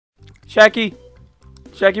Sharky.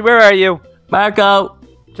 Sharky, where are you? Marco.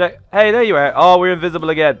 Hey, there you are. Oh, we're invisible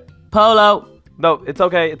again. Polo. No, it's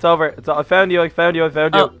okay. It's over. I found you. I found you.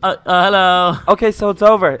 Hello. Okay, so it's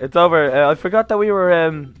over. It's over. I forgot that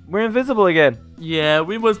we're invisible again. Yeah,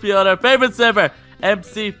 we must be on our favorite server,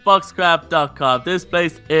 mcfoxcraft.com. This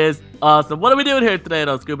place is awesome. What are we doing here today,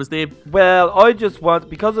 though, Scuba Steve? Well,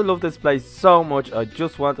 because I love this place so much, I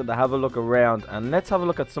just wanted to have a look around, and let's have a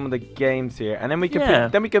look at some of the games here, and then we can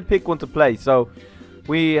pick one to play. So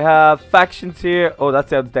we have factions here. Oh, that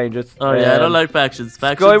sounds dangerous. Oh yeah, I don't like factions.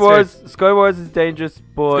 Skywars is dangerous,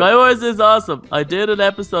 but Skywars is awesome. I did an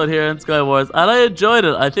episode here in Skywars, and I enjoyed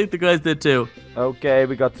it. I think the guys did too. Okay,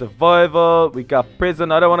 we got survival, we got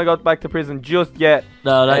prison. I don't want to go back to prison just yet.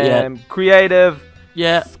 No, not yet. Creative.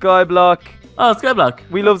 Yeah. Skyblock. Oh, Skyblock.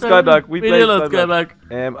 We love Skyblock. We really love Skyblock.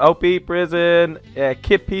 OP prison.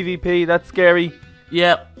 Kip PvP. That's scary.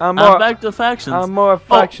 Yeah. And back to factions. And more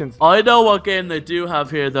factions. Oh, I know what game they do have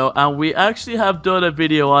here though, and we actually have done a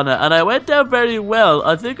video on it, and I went down very well.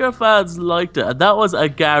 I think our fans liked it, and that was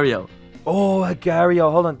AGARIO. Oh, AGARIO.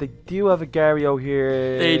 Hold on, they do have AGARIO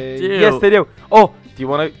here. They do. Yes, they do. Oh, do you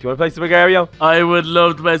want to play some AGARIO? I would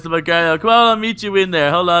love to play some AGARIO. Come on, I'll meet you in there.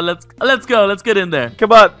 Hold on, let's go. Let's get in there.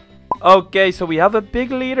 Come on. Okay, so we have a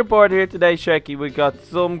big leaderboard here today, Sharky. We got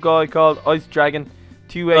some guy called Ice Dragon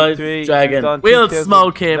 283. Ice Dragon. We'll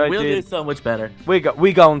smoke him. We'll do so much better. We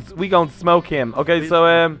gon' smoke him. Okay,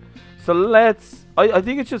 so let's. I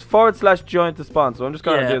think it's just / join to spawn, so I'm just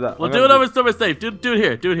gonna do that. We'll do it over somewhere safe. Do it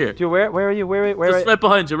here. Do it here. Where are you? Where? Just right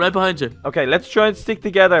behind you. Right behind you. Okay, let's try and stick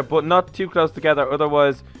together, but not too close together.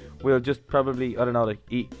 Otherwise, we'll just probably, I don't know, like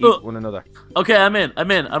eat one another. Okay, I'm in.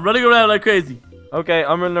 I'm running around like crazy. Okay,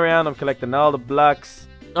 I'm running around. I'm collecting all the blocks.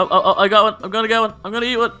 Oh, I got one. I'm gonna get one. I'm gonna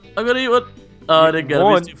eat one. Oh, I didn't get it. It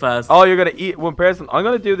was too fast. Oh, you're gonna eat one person. I'm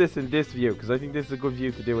gonna do this in this view because I think this is a good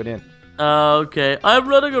view to do it in. Okay, I'm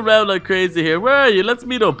running around like crazy here. Where are you? Let's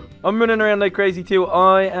meet up. I'm running around like crazy too.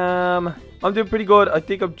 I'm doing pretty good. I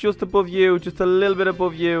think I'm just above you, just a little bit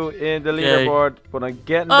above you in the leaderboard, but I'm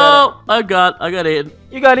getting better. Oh, I got eaten.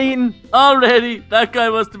 You got eaten already. That guy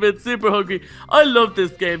must have been super hungry. I love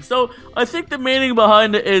this game. So I think the meaning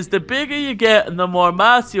behind it is the bigger you get and the more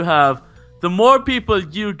mass you have, the more people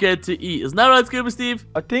you get to eat. Isn't that right, Scuba Steve?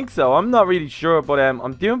 I think so. I'm not really sure, but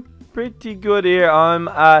I'm doing pretty good here. I'm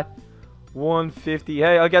at 150.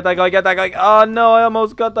 Hey, I'll get that guy. Oh no, I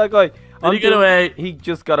almost got that guy. Did he get away? He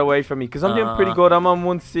just got away from me because I'm doing pretty good. I'm on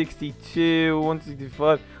 162,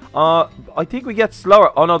 165. I think we get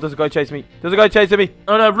slower. Oh no, there's a guy chasing me.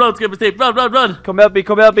 Oh no, run, Scuba Steve. Run. Come help me.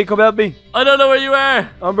 I don't know where you are.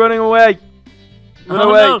 I'm running away. Run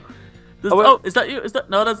away. No. Is that you?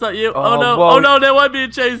 No, that's not you. Oh no. Whoa. Oh no, now I'm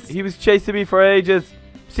being chased. He was chasing me for ages.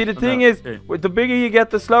 See, the thing is, the bigger you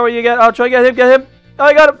get, the slower you get. I'll try to get him. Oh,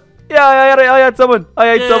 I got him. Yeah, I had someone.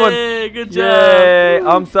 I ate someone. Good job. Yay.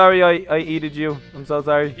 I'm sorry I eated you. I'm so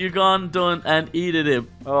sorry. You done and eated him.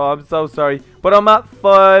 Oh, I'm so sorry. But I'm at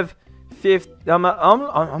 550.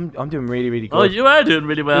 I'm doing really good. Oh, you are doing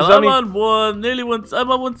really well. I'm on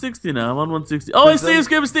 160 now. I'm on 160. Oh, I see you,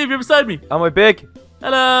 Scuba Steve. You're beside me. Am I big?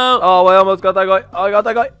 Hello. Oh, I almost got that guy. I got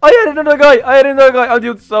that guy. I had another guy. I'm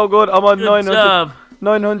doing so good. I'm on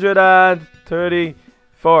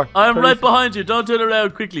 934. I'm right behind you. Don't turn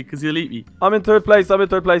around quickly because you'll eat me. I'm in third place. Good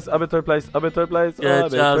job,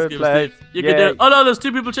 Steve. You can do it. Oh no, there's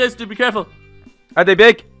two people chasing you. Be careful. Are they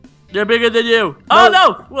big? They're bigger than you. Oh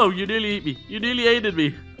no! Whoa, you nearly ate me. You nearly aided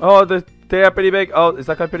me. Oh, they are pretty big. Oh, is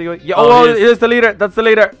that guy pretty good? Yeah. Oh, here's the leader. That's the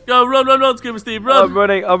leader. Go, run, Scuba Steve, run. I'm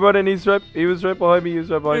running. He was right behind me.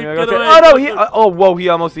 Get away. Oh no! Oh whoa! He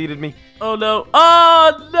almost eated me. Oh no!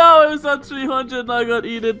 Oh no! I was on 300 and I got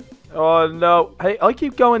eaten. Oh no! Hey, I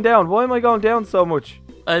keep going down. Why am I going down so much?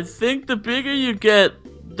 I think the bigger you get,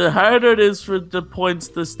 the harder it is for the points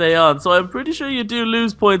to stay on. So I'm pretty sure you do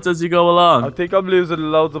lose points as you go along. I think I'm losing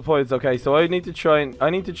loads of points. Okay, so I need to try and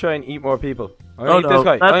eat more people. I'm gonna eat this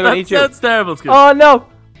guy. I'm gonna eat you. That's terrible, Scoop. Oh no!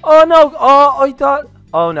 I thought.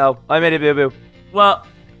 Oh no! I made a boo boo. Well,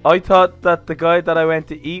 I thought that the guy that I went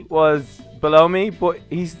to eat was below me, but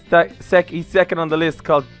he's second on the list.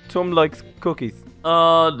 Called Tom Likes Cookies.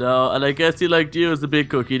 Oh no, and I guess he liked you as a big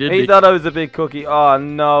cookie, didn't he? He thought I was a big cookie. Oh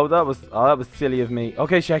no, that was silly of me.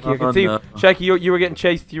 Okay, Sharky, I can see you. Sharky, you were getting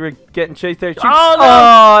chased. You were getting chased there.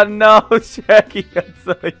 Oh no, Sharky, I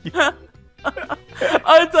saw you.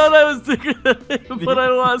 I thought I was bigger than him, but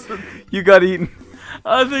I wasn't. You got eaten.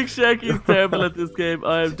 I think Sharky's terrible at this game.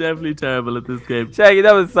 I am definitely terrible at this game. Sharky,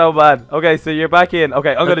 that was so bad. Okay, so you're back in.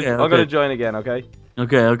 Okay, I'm gonna join again. Okay.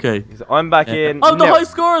 Okay. So I'm back in. Oh, the high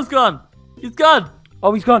score is gone. He's gone.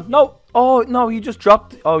 Oh, he's gone. No. Oh no, he just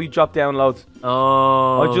dropped. Oh, he dropped down loads.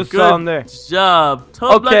 Oh, I just saw him there. Good job.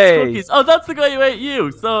 Tub likes Okay. cookies. Oh, that's the guy who ate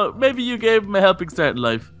you. So maybe you gave him a helping start in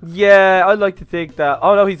life. Yeah, I'd like to think that.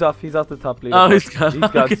 Oh no, he's off. He's off the top leader. Oh, he's gone.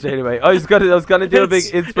 He's gone straight away. I was gonna do a big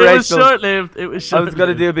inspirational. It was short-lived. It was short-lived. I was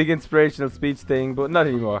gonna do a big inspirational speech thing, but not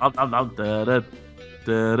anymore. Don't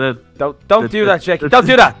do that, Sharky. Don't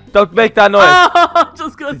do that. Don't make that noise. Oh,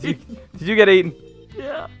 just Did you get eaten?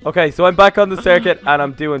 Yeah. Okay, so I'm back on the circuit and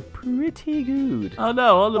I'm doing pretty good. Oh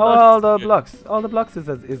no, all the blocks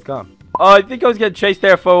is gone. Oh, I think I was getting chased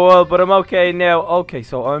there for a while, but I'm okay now. Okay,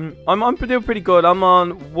 so I'm doing pretty good. I'm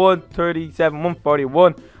on 137,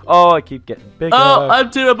 141. Oh, I keep getting bigger. Oh, I'm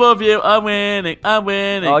 2 above you. I'm winning. Oh,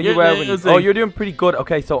 you are winning. Oh, you're doing pretty good.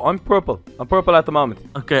 Okay, so I'm purple. I'm purple at the moment.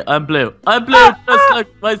 Okay, I'm blue. I'm blue, just like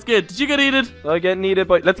my skin. Did you get eaten? I get needed,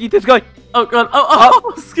 but let's eat this guy. Oh god.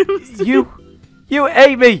 Oh, excuse me. You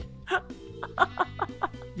ate me.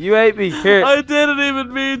 You ate me. Here. I didn't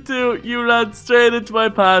even mean to. You ran straight into my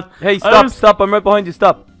path. Hey, stop. I'm right behind you.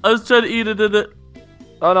 Stop. I was trying to eat it, did it?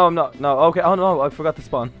 Oh, no, I'm not. No, okay. Oh, no, I forgot to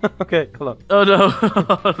spawn. Okay, hold on. Oh, no.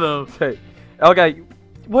 Oh, no. Okay.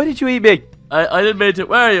 Why did you eat me? I didn't mean to.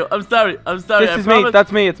 Where are you? I'm sorry. This is me.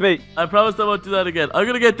 That's me. It's me. I promise I won't do that again. I'm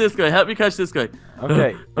going to get this guy. Help me catch this guy.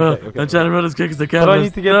 Okay. I'm trying to run as quick as I can. But I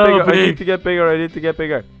need to get bigger. I need to get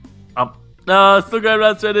bigger. No, still guy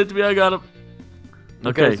ran straight into me. I got him.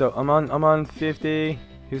 Okay, so I'm on 50.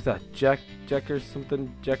 Who's that? Jacker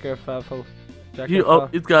something? Jacker Fafel?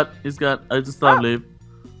 He's got. I just saw him leave.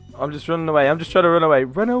 I'm just running away. I'm just trying to run away.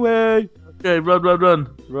 Run away. Okay, run.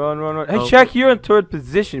 Run. Hey, Sharky, you're in 3rd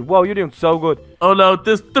position. Wow, you're doing so good. Oh no,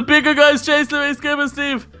 the bigger guy's chasing me. Scuba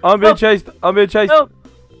Steve. I'm being chased. Help.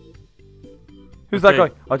 Who's that guy?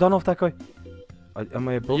 I don't know if that guy. Am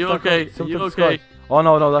I above that guy? You okay? Oh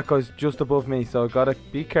no, that guy's just above me, so gotta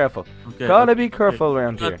be careful. Gotta be careful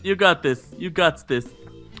around here. You got this.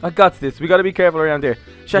 I got this. We gotta be careful around here.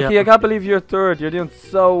 Sharky, I can't believe you're 3rd. You're doing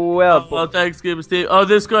so well. Oh, thanks, Scuba Steve. Oh,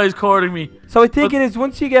 this guy's courting me. So I think it is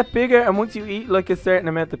once you get bigger and once you eat like a certain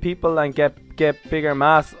amount of people and get bigger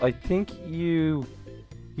mass, I think you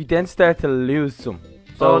then start to lose some.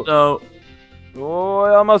 So, oh no. Oh,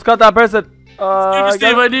 I almost got that person.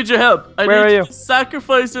 Steve, I need your help. Where are you? To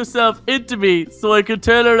sacrifice yourself into me so I can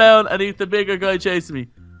turn around and eat the bigger guy chasing me.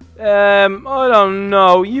 I don't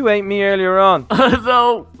know. You ate me earlier on.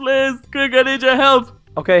 No, please, quick, I need your help.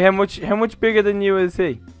 Okay, how much bigger than you is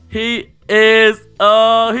he? He is,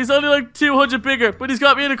 he's only like 200 bigger, but he's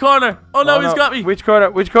got me in a corner. Oh no, he's got me. Which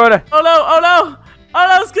corner? Oh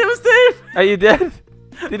no, Scuba Steve. Are you dead?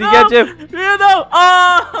 Did he get you? Yeah, no.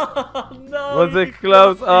 Oh, no. Was it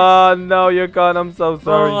close? Oh, no, you're gone. I'm so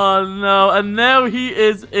sorry. Oh, no. And now he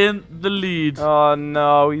is in the lead. Oh,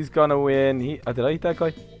 no. He's going to win. Did I eat that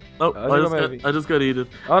guy? Oh, I just got eaten.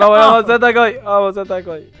 Oh, no. I almost said that guy.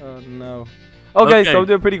 Oh, no. Okay, so I'm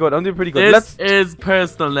doing pretty good. This is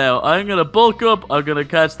personal now. I'm going to bulk up. I'm going to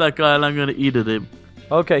catch that guy and I'm going to eat at him.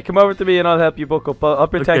 Okay, come over to me and I'll help you bulk up. I'll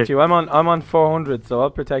protect you. I'm on 400, so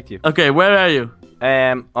I'll protect you. Okay, where are you?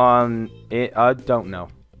 I don't know.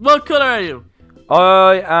 What color are you?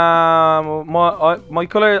 My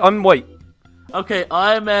color, I'm white. Okay,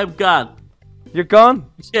 I'm gone. You're gone?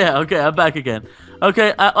 Yeah, okay, I'm back again.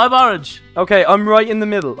 Okay, I'm orange. Okay, I'm right in the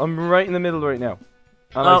middle. Right now.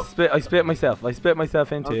 And I split myself.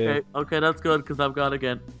 Into you. Okay, that's good because I'm gone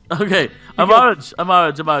again. Okay, I'm orange.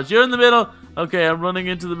 You're in the middle. Okay, I'm running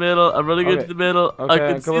into the middle. Okay, I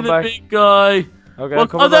can see the big guy. Okay,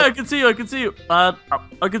 well, there, I can see you. I can see you. I'm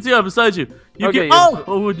beside you. You need to eat.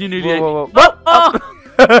 Whoa.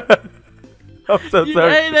 I'm so sorry. You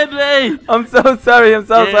hated me. I'm so sorry. I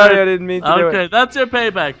didn't mean to do it. Okay, that's your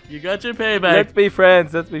payback. You got your payback. Let's be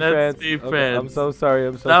friends. Okay, I'm so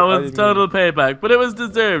sorry. That was total payback, but it was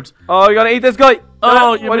deserved. Oh, you're gonna eat this guy.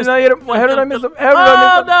 Oh, you missed him. How did I miss him?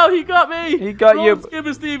 Oh, no, he got me. He got you.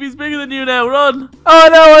 Scuba Steve, he's bigger than you now. Run. Oh,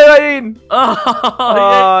 no, I got eaten.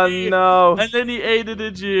 Oh, no. And then he ate it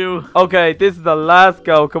at you. Okay, this is the last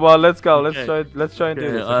go. Come on, let's go. Let's try and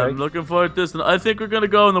do this. Okay? I'm looking forward to this. And I think we're going to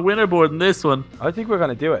go on the winner board in this one. I think we're going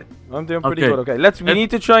to do it. I'm doing pretty good. Okay, we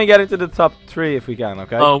need to try and get into the top 3 if we can,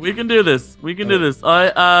 okay? Oh, we can do this.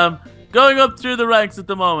 I am going up through the ranks at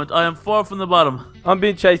the moment. I am 4 from the bottom. I'm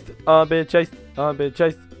being chased. Where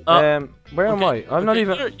am I? I'm not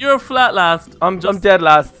even. You're flat last. I'm dead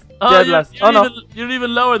last. You're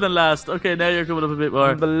even lower than last. Okay, now you're coming up a bit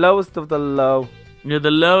more. I'm the lowest of the low. You're the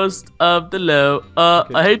lowest of the low.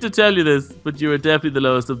 Okay. I hate to tell you this, but you are definitely the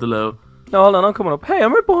lowest of the low. No, hold on. I'm coming up. Hey,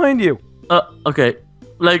 I'm right behind you. Okay.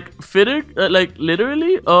 Like like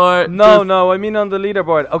literally, or no. I mean on the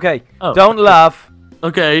leaderboard. Okay. Don't laugh.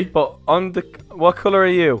 Okay. But what color are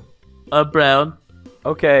you? I'm brown.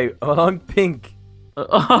 Okay, well, I'm pink. Oh,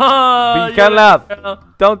 But you can't laugh.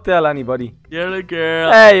 Don't tell anybody. You're a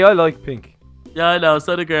girl. Hey, I like pink. Yeah, I know.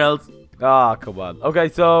 So do girls. Ah, come on. Okay,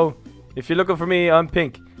 so if you're looking for me, I'm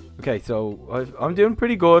pink. Okay, so I'm doing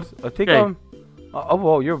pretty good. I think I'm. Oh,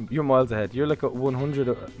 whoa, you're miles ahead. You're like a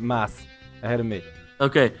 100 mass ahead of me.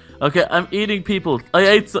 Okay, I'm eating people. I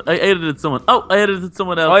ate it someone. Oh, I ate it at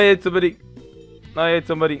someone else. I ate somebody.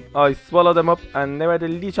 I swallowed them up, and they were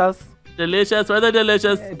delicious. Delicious. Were they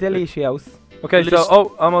delicious? Delicious. Okay,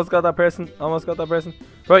 so almost got that person.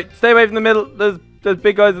 Right, stay away from the middle. There's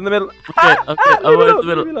big guys in the middle. Okay. I went in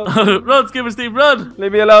the middle. Run, Scuba Steve, run.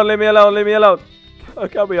 Leave me alone. How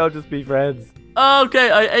can't we all just be friends?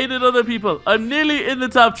 Okay, I ate other people. I'm nearly in the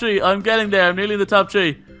top 3. I'm getting there. I'm nearly in the top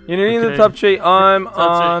 3. You're nearly in the top 3. I am.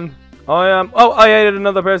 Oh, I ate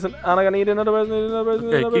another person, and I'm gonna eat another person.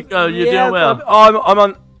 Okay, keep going. You're doing well. I'm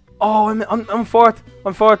on. Oh, I'm fourth.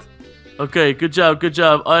 Okay, good job.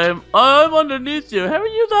 I'm underneath you. How are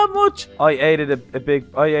you that much? I ate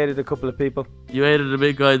a couple of people. You ate a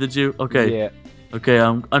big guy, did you? Okay. Yeah. Okay,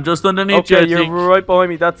 I'm just underneath you. Okay, you're right behind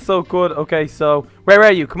me. That's so good. Okay, so where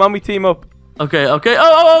are you? Come on, we team up. Okay.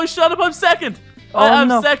 Oh, shut up! I'm second. I'm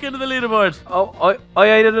no. second of the leaderboard. Oh,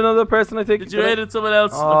 I ate another person, I think. Did you ate someone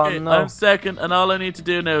else? Oh, okay, no. I'm second, and all I need to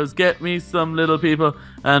do now is get me some little people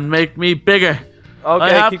and make me bigger. Okay, I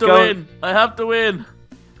have keep to going. win. I have to win.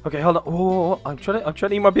 Okay, hold on. Oh, I'm trying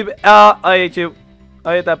to eat more people. I ate you.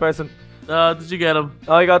 I ate that person. Did you get him?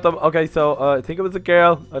 I got them. Okay, so I think it was a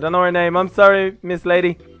girl. I don't know her name. I'm sorry, Miss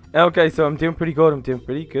Lady. Okay, so I'm doing pretty good.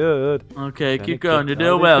 Okay, keep going. You're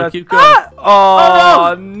doing well. Keep going.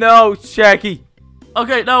 Oh, no, Sharky.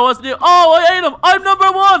 Okay, no, it wasn't you. Oh, I ate him. I'm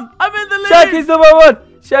number 1. I'm in the lead. Sharky's number 1.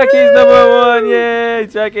 Yay,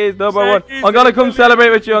 Sharky's number 1. I'm gonna come celebrate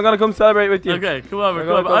with you. Okay, come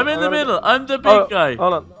on. I'm in the middle. I'm the big guy.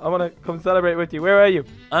 Hold on. I wanna come celebrate with you. Where are you?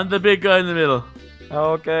 I'm the big guy in the middle.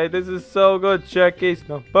 Okay, this is so good. Sharky's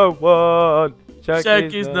number 1.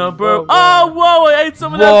 Sharky's number 1. Oh, whoa, I ate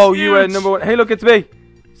someone else. Whoa, you were number 1. Hey, look, it's me.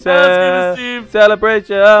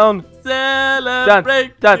 Celebration.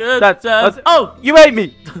 Dance. Oh, you ate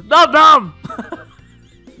me. Nom.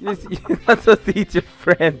 You're not supposed to eat your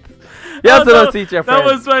friend. You're not supposed to eat your friend. That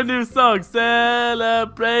was my new song.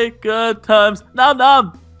 Celebrate good times.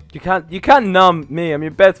 Nom. You can't numb me. I'm your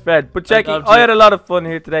best friend. But Sharky, I had a lot of fun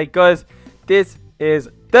here today, guys. This is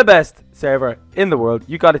the best server in the world.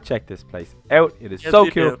 You got to check this place out. It is so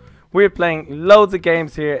cool. We're playing loads of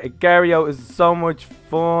games here. AGARIO is so much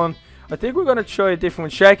fun. I think we're going to try a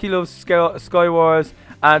different one. Sharky loves Sky Wars,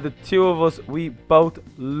 and the two of us, we both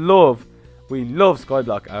love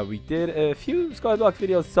Skyblock. We did a few Skyblock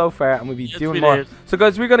videos so far, and we'll be doing more. So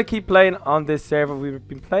guys, we're going to keep playing on this server. We've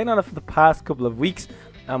been playing on it for the past couple of weeks,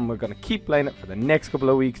 and we're going to keep playing it for the next couple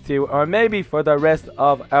of weeks too, or maybe for the rest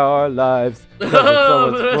of our lives.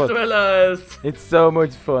 It's so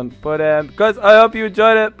much fun. But guys, I hope you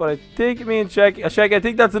enjoyed it. But I think me and Sharky, I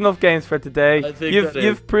think that's enough games for today.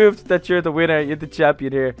 You've proved that you're the winner, you're the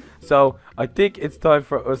champion here. So I think it's time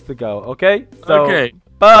for us to go. Okay? So, okay.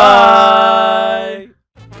 Bye.